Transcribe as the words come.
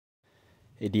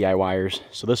Hey DIYers,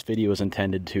 so this video is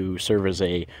intended to serve as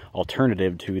a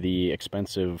alternative to the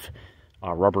expensive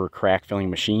rubber crack filling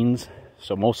machines.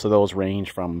 So most of those range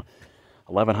from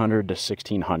 $1,100 to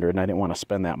 $1,600, and I didn't want to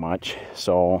spend that much.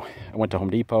 So I went to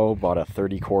Home Depot, bought a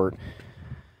 30-quart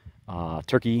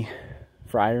turkey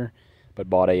fryer, but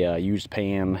bought a used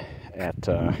pan at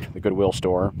the Goodwill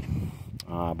store.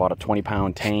 Bought a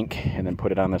 20-pound tank and then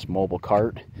put it on this mobile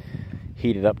cart.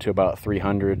 Heated up to about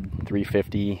 300,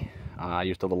 350. I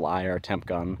used a little IR temp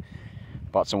gun.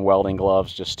 Bought some welding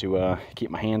gloves just to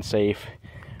keep my hands safe.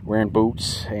 Wearing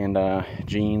boots and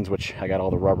jeans, which I got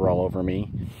all the rubber all over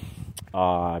me.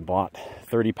 I bought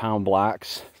 30-pound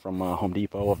blocks from Home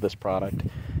Depot of this product.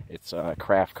 It's a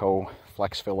Craftco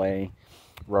Flex Fillet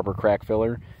rubber crack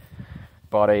filler.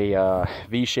 Bought a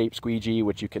V-shaped squeegee,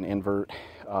 which you can invert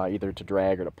either to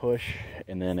drag or to push,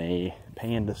 and then a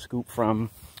pan to scoop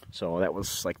from. So that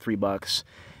was like $3.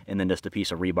 And then just a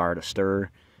piece of rebar to stir.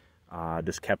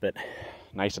 Just kept it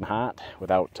nice and hot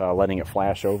without letting it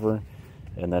flash over.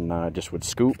 And then just would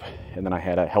scoop. And then I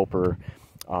had a helper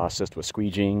assist with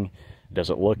squeegeeing. Does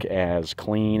it look as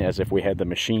clean as if we had the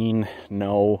machine?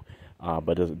 No.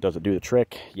 But does it do the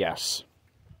trick? Yes.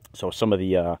 So some of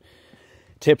the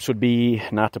tips would be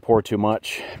not to pour too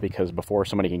much, because before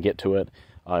somebody can get to it,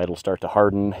 it'll start to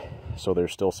harden. So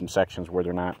there's still some sections where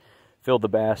they're not filled the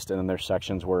best, and then there's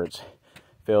sections where it's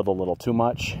filled a little too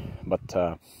much.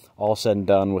 But all said and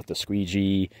done with the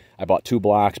squeegee, I bought 2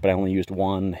 blocks, but I only used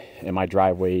 1, and my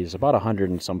driveway is about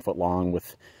 100 and some foot long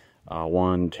with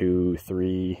 1, 2,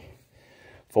 3,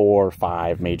 4,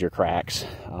 5 major cracks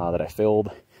that I filled.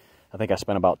 I think I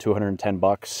spent about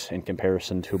 $210 in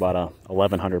comparison to about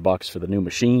 $1,100 for the new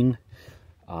machine.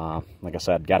 Like I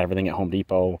said, got everything at Home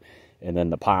Depot, and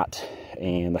then the pot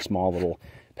and the small little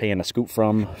pan to scoop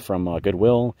from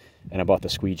Goodwill, and I bought the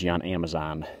squeegee on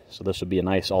Amazon. So this would be a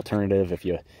nice alternative if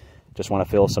you just want to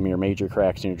fill some of your major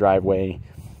cracks in your driveway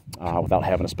without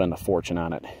having to spend a fortune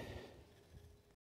on it.